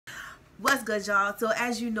What's good, y'all? So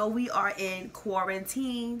as you know, we are in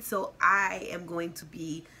quarantine, so I am going to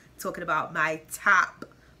be talking about my top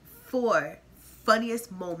 4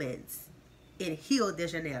 funniest moments in Rio de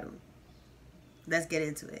Janeiro. Let's get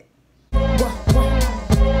into it. You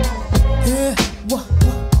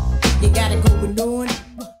gotta go on.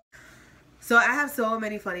 So I have so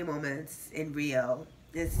many funny moments in Rio.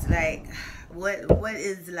 It's like, what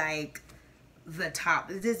is like the top?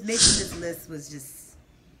 Just making this list was just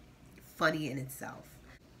funny in itself.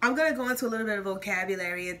 I'm gonna go into a little bit of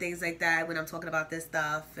vocabulary and things like that when I'm talking about this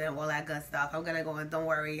stuff and all that good stuff. I'm gonna go and don't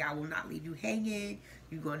worry, I will not leave you hanging.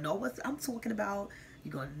 You're gonna know what I'm talking about.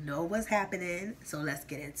 You're gonna know what's happening. So let's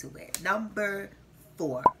get into it. Number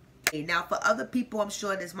 4. Okay, now for other people, I'm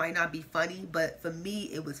sure this might not be funny, but for me,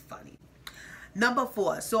 it was funny. Number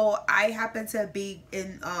 4. So I happen to be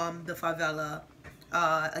in the favela.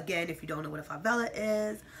 Again, if you don't know what a favela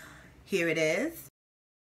is, here it is.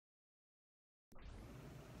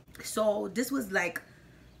 So this was like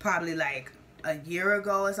probably like a year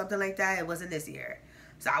ago or something like that. It wasn't this year.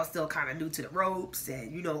 So I was still kind of new to the ropes.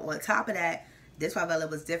 And, you know, on top of that, this favela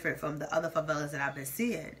was different from the other favelas that I've been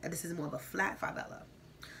seeing. And this is more of a flat favela.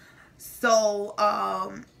 So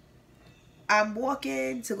I'm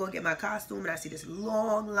walking to go get my costume, and I see this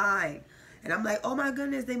long line. And I'm like, oh my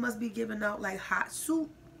goodness, they must be giving out like hot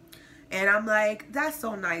soup. And I'm like, that's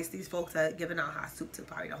so nice. These folks are giving out hot soup to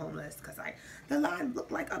probably the homeless, because like the line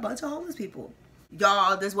looked like a bunch of homeless people.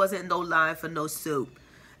 Y'all, this wasn't no line for no soup.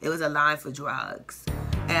 It was a line for drugs.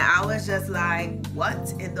 And I was just like,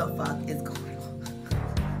 what in the fuck is going on?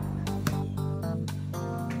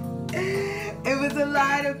 It was a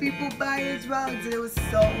line of people buying drugs, and it was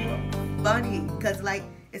so funny. Because like,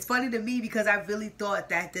 it's funny to me because I really thought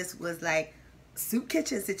that this was like a soup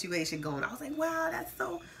kitchen situation going on. I was like, wow, that's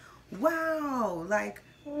so... wow, like,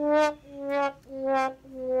 yeah,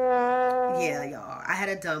 y'all, I had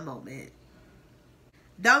a dumb moment.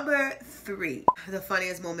 Number 3, the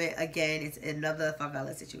funniest moment, again, it's another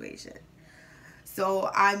favela situation. So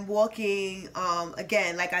I'm walking,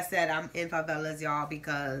 again, like I said, I'm in favelas, y'all,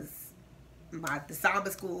 because the samba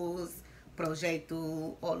schools,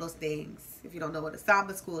 projeto, all those things. If you don't know what a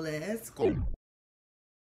samba school is,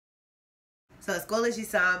 so Escola de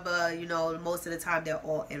Samba, you know, most of the time they're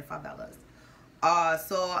all in favelas.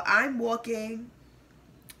 So I'm walking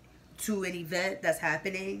to an event that's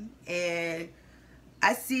happening, and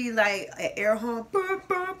I see like an air horn,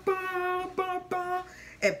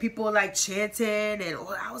 and people like chanting, and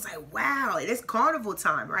I was like, wow, it is carnival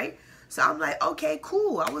time, right? So I'm like, okay,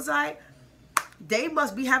 cool. I was like, they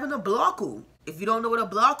must be having a bloco. If you don't know what a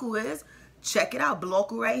bloco is, check it out.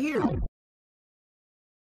 Bloco right here.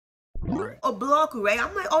 A bloco, right?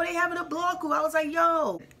 I'm like, oh, they having a bloco. I was like,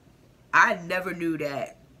 yo, I never knew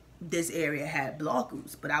that this area had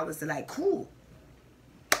blocos, but I was like, cool.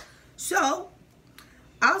 So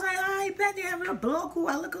I was like, all right, bet they're having a bloco.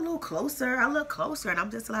 I look a little closer. I look closer, and I'm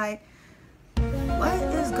just like, what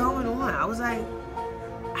is going on? I was like,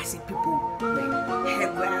 I see people like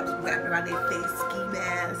head wraps wrapped around their face, ski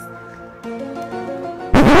masks,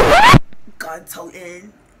 gun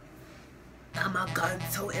toting. I'm a gun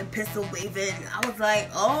toting, pistol waving. I was like,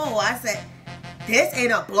 oh, I said, this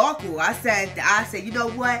ain't a bloco. I said, you know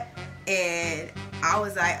what? And I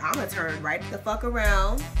was like, I'm gonna turn right the fuck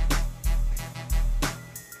around.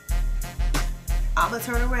 I'm gonna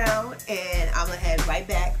turn around and I'm gonna head right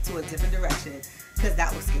back to a different direction, because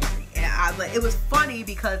that was scary. And but it was funny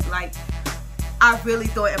because like, I really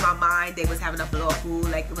thought in my mind they was having a bloco,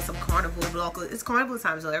 like it was some carnival bloco. It's carnival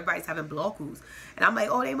time, so everybody's having blocos. And I'm like,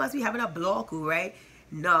 oh, they must be having a bloco, right?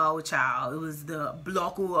 No, child. It was the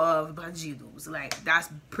bloco of bandidos. Like, that's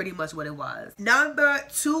pretty much what it was. Number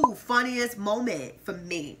 2 funniest moment for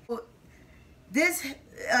me. This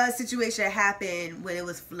situation happened when it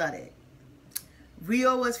was flooded.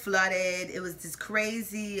 Rio was flooded. It was this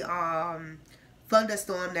crazy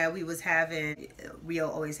thunderstorm that we was having. Rio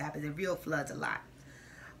always happens, and Rio floods a lot.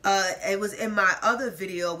 It was in my other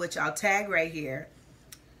video, which I'll tag right here,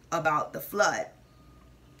 about the flood.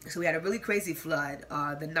 So we had a really crazy flood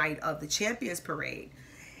the night of the Champions Parade.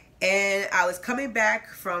 And I was coming back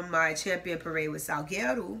from my Champion Parade with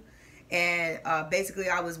Salgueiro, and basically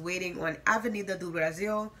I was waiting on Avenida do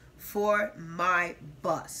Brasil for my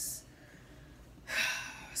bus.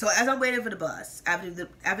 So as I'm waiting for the bus,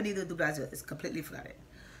 Avenida do Brasil is completely flooded.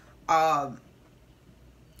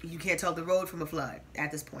 You can't tell the road from a flood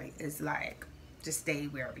at this point. It's like, just stay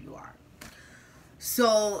wherever you are.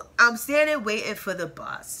 So I'm standing waiting for the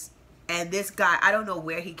bus. And this guy, I don't know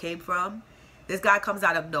where he came from. This guy comes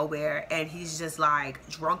out of nowhere, and he's just like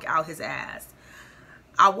drunk out his ass.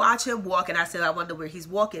 I watch him walk and I said, I wonder where he's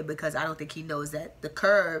walking, because I don't think he knows that the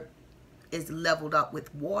curb is leveled up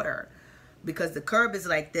with water, because the curb is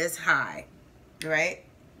like this high, right?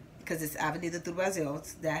 Because it's Avenida do Brasil,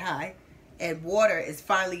 it's that high, and water is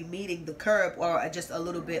finally meeting the curb, or just a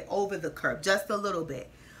little bit over the curb, just a little bit.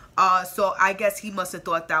 So I guess he must have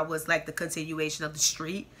thought that was like the continuation of the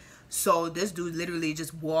street. So this dude literally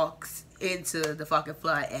just walks into the fucking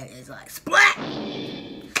flood and it's like splat,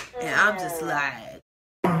 and I'm just like.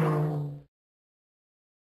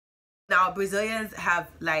 Now Brazilians have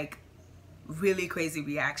like really crazy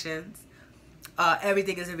reactions.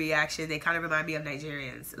 Everything is a reaction. They kind of remind me of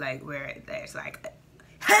Nigerians, like where there's like,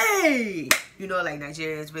 hey, you know, like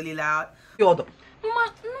Nigerians really loud. Mama,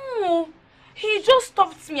 no, he just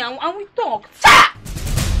stopped me and we talked.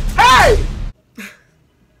 Hey!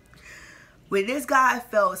 When this guy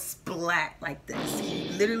fell splat like this, he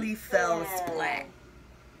literally fell splat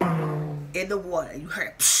in the water. You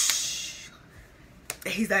heard, psh.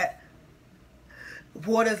 He's like,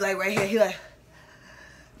 water's like right here. He like,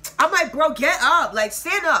 I'm like, bro, get up, like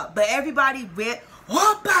stand up. But everybody went,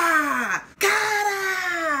 Opa,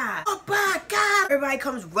 cara, Opa, cara. Everybody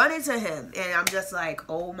comes running to him, and I'm just like,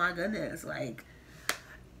 oh my goodness, like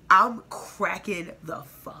I'm cracking the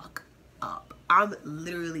fuck up. I'm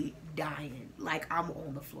literally dying. Like I'm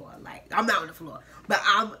on the floor. Like I'm not on the floor, but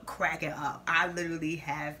I'm cracking up. I literally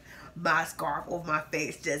have my scarf over my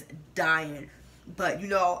face, just dying. But you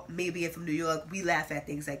know, me being from New York, we laugh at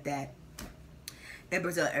things like that. In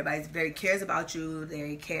Brazil, everybody very cares about you.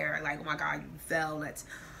 They care, like, oh my God, you fell. Let's,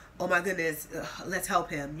 oh my goodness, let's help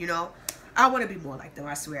him. You know, I want to be more like them.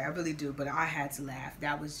 I swear, I really do. But I had to laugh.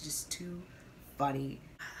 That was just too funny.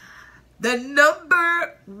 The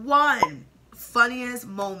number one funniest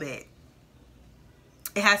moment,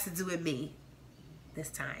 it has to do with me this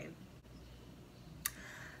time.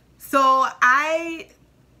 So I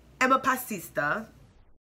am a passista.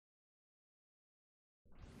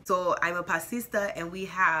 So I'm a passista, and we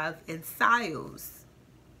have ensayos.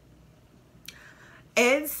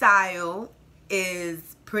 Ensayo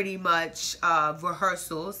is pretty much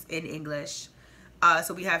rehearsals in English.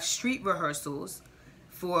 So we have street rehearsals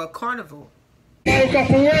for carnival. We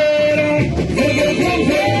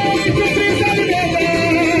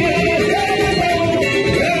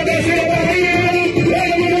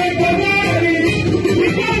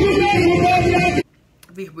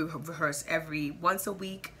rehearse once a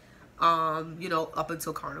week, you know, up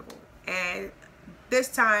until carnival. And this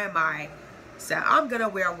time I said, I'm gonna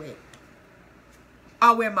wear a wig.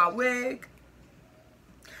 I'll wear my wig.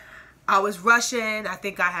 I was rushing. I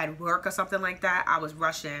think I had work or something like that. I was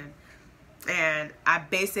rushing. And I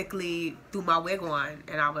basically threw my wig on.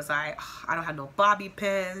 And I was like, oh, I don't have no bobby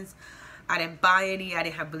pins. I didn't buy any. I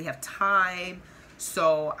didn't really have time.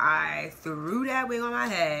 So I threw that wig on my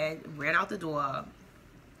head, ran out the door.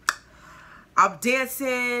 I'm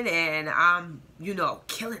dancing and I'm, you know,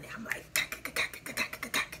 killing it. I'm like,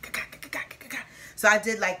 so I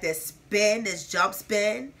did like this spin, this jump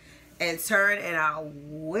spin, and turn, and I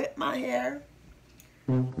whip my hair.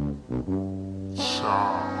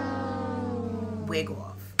 Wig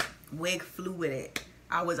off. Wig flew with it.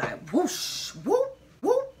 I was like, whoosh, whoop,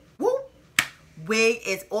 whoop, whoop. Wig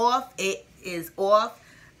is off. It is off.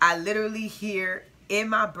 I literally hear in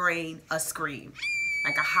my brain a scream.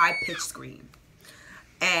 Like a high-pitched scream.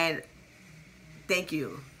 And thank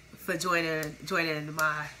you for joining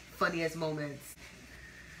my funniest moments.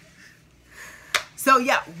 So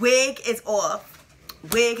yeah, wig is off.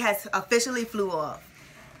 Wig has officially flew off.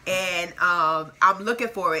 And I'm looking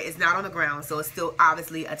for it. It's not on the ground, so it's still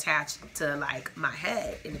obviously attached to like my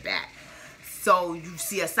head in the back. So you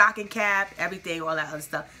see a stocking cap, everything, all that other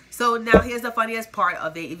stuff. So now here's the funniest part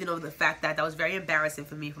of it, even though the fact that was very embarrassing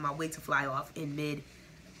for me for my wig to fly off in mid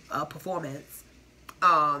performance.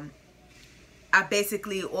 I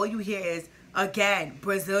basically, all you hear is, again,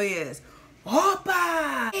 Brazilians,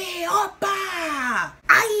 Opa! Hey, Opa!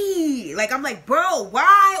 Ay! Like, I'm like, bro,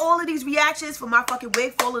 why all of these reactions for my fucking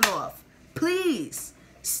wig falling off? Please,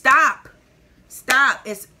 stop. Stop.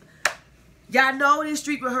 Y'all know these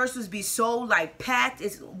street rehearsals be so, like, packed.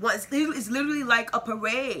 It's literally like a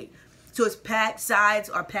parade. So it's packed, sides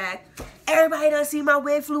are packed. Everybody done see my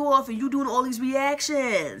wig flew off and you doing all these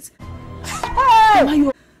reactions.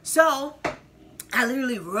 Hey! So, I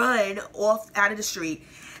literally run off out of the street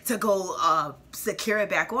to go secure it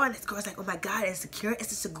back on. This girl's like, oh my God, it's secure?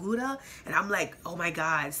 It's a segura? And I'm like, oh my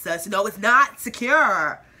God, sus. No, it's not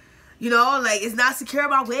secure. You know, like, it's not secure.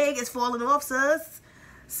 My wig is falling off, sus.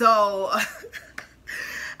 So,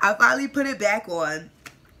 I finally put it back on.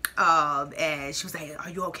 And she was like, are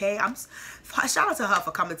you okay? Shout out to her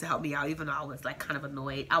for coming to help me out, even though I was like kind of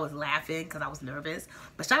annoyed. I was laughing because I was nervous,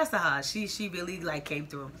 but shout out to her. She really like came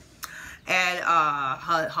through. And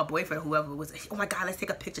her boyfriend, whoever, was like, oh my God, let's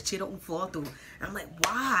take a picture. She don't fall through. And I'm like,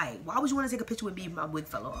 why? Why would you want to take a picture with me if my wig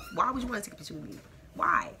fell off? Why would you want to take a picture with me?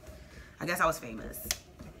 Why? I guess I was famous.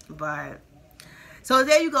 But so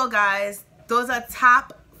there you go, guys. Those are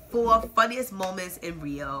top 4 funniest moments in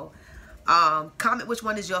Rio. Comment which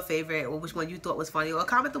one is your favorite, or which one you thought was funny, or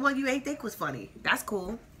comment the one you ain't think was funny. That's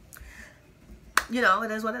cool. You know,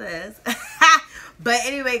 it is what it is. But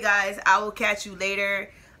anyway, guys, I will catch you later.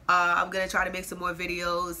 I'm gonna try to make some more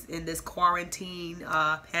videos in this quarantine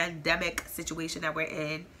pandemic situation that we're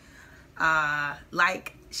in.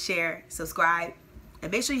 Like, share, subscribe,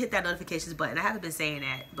 and make sure you hit that notifications button. I haven't been saying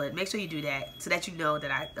that, but make sure you do that so that you know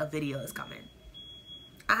that a video is coming.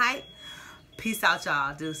 Alright? Peace out,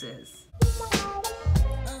 y'all. Deuces.